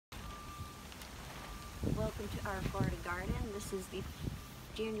welcome to our Florida garden. This is the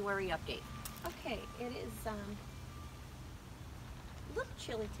January update. Okay, it is a little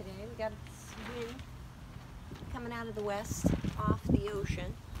chilly today. We got wind coming out of the west off the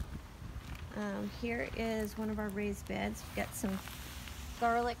ocean. Here is one of our raised beds. We've got some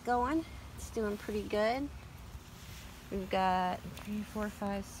garlic going. It's doing pretty good. We've got 3, 4,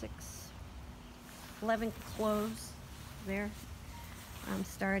 5, 6, 11 cloves there. We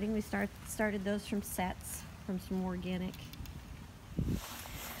started those from sets from some organic.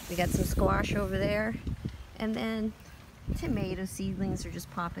 We got some squash over there, and then tomato seedlings are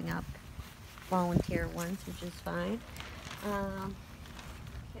just popping up, volunteer ones, which is fine.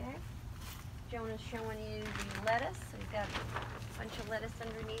 Okay, Jonah's showing you the lettuce. We've got a bunch of lettuce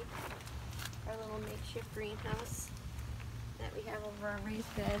underneath our little makeshift greenhouse that we have over our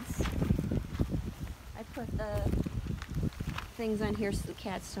raised beds. I put the things on here so the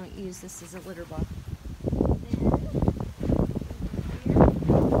cats don't use this as a litter box.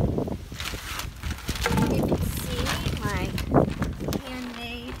 You can see my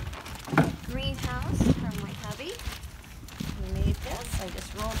handmade greenhouse from my hubby. He made this. I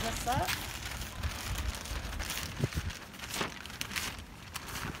just rolled this up.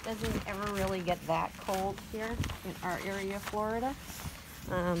 Doesn't ever really get that cold here in our area of Florida.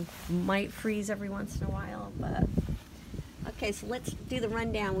 Might freeze every once in a while, but okay, so let's do the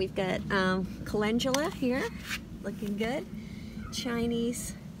rundown. We've got calendula here, looking good.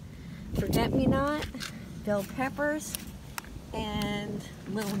 Chinese forget-me-not, bell peppers, and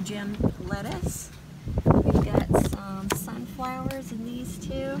little gem lettuce. We've got some sunflowers in these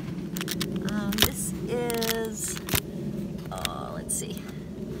two. This is, let's see,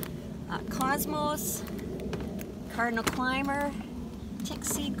 Cosmos, Cardinal Climber, Tick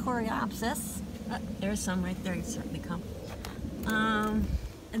Seed Coreopsis. There's some right there, you certainly come.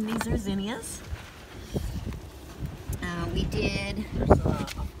 And these are zinnias. There's an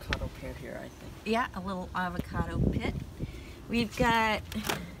avocado pit here, I think. Yeah, a little avocado pit. We've got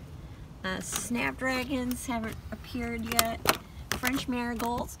snapdragons, haven't appeared yet. French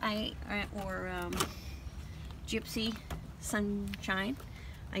marigolds, or gypsy sunshine.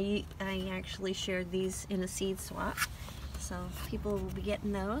 I actually shared these in a seed swap, so people will be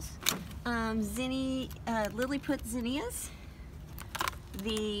getting those. Lilliput zinnias,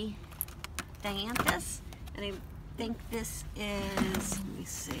 the dianthus, and I think this is, let me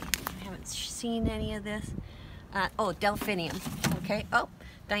see, I haven't seen any of this. Oh, delphinium. Okay. Oh,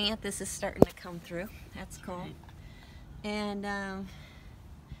 dianthus is starting to come through. That's cool. And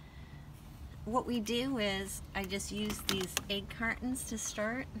what we do is I just use these egg cartons to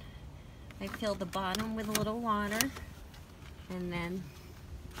start. I fill the bottom with a little water, and then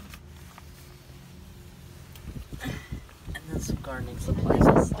some gardening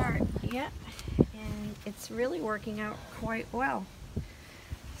supplies. Start. Yeah, and it's really working out quite well.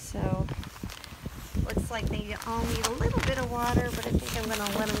 So looks like they all need a little bit of water, but I think I'm going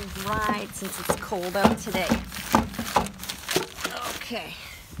to let them dry since it's cold out today. Okay,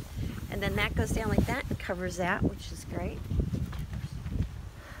 and then that goes down like that and covers that, which is great.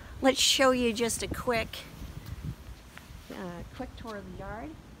 Let's show you just a quick tour of the yard.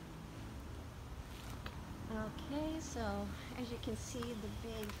 Okay, so as you can see, the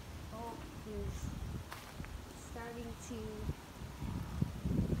big oak is starting to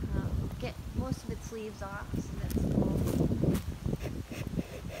get most of its leaves off, so that's cool.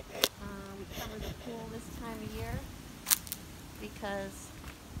 We cover the pool this time of year because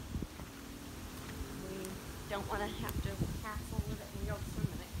we don't want to have to hassle with it and go swim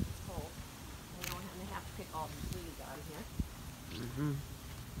in it. It's cold. We don't want to have to pick all the leaves out of here. Mm-hmm.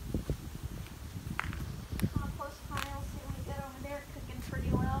 Compost piles that we got over there cooking pretty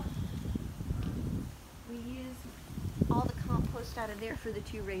well. We use all the compost out of there for the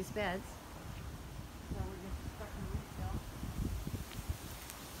 2 raised beds. So we're just starting to refill.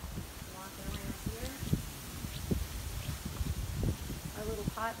 Walking around here. Our little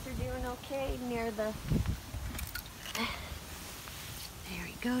pots are doing okay near the... There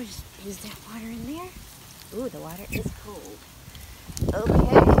we go, just use that water in there. Ooh, the water is cold.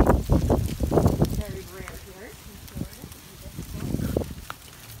 Okay. Very rare here in Florida.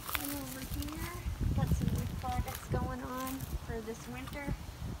 And over here, got some new projects going on for this winter.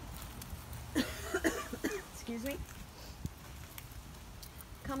 Excuse me.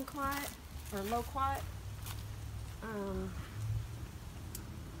 Kumquat or loquat.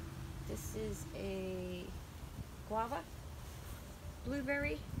 This is a guava,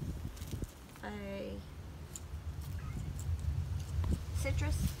 blueberry, a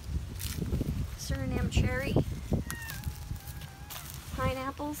citrus, Suriname cherry,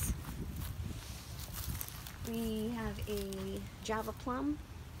 pineapples, We have a Java plum,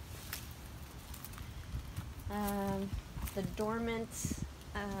 the dormant,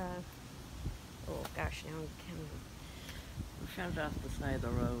 oh gosh, now I'm kind We found it off the side of the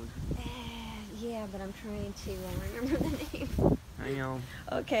road. yeah, but I'm trying to remember the name. I know.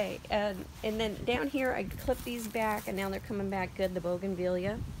 Okay, and then down here I clipped these back, and now they're coming back good, the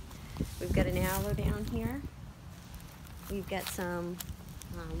bougainvillea. We've got an aloe down here. We've got some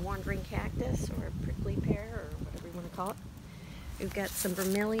wandering cactus, or prickly pear, or whatever you want to call it. We've got some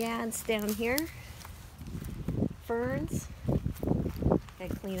bromeliads down here. Ferns.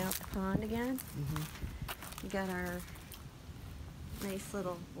 Gotta clean out the pond again. We got our nice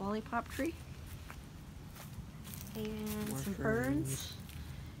little lollipop tree. And More some ferns.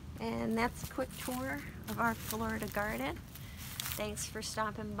 And that's a quick tour of our Florida garden. Thanks for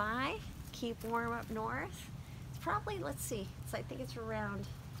stopping by. Keep warm up north. It's probably, let's see, I think it's around,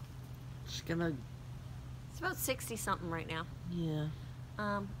 It's about 60 something right now. yeah.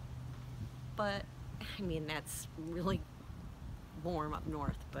 But I mean, that's really warm up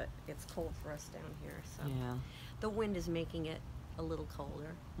north, but it's cold for us down here. So Yeah. the wind is making it a little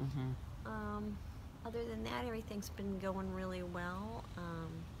colder. Other than that, everything's been going really well.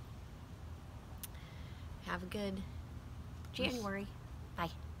 Have a good January. Bye.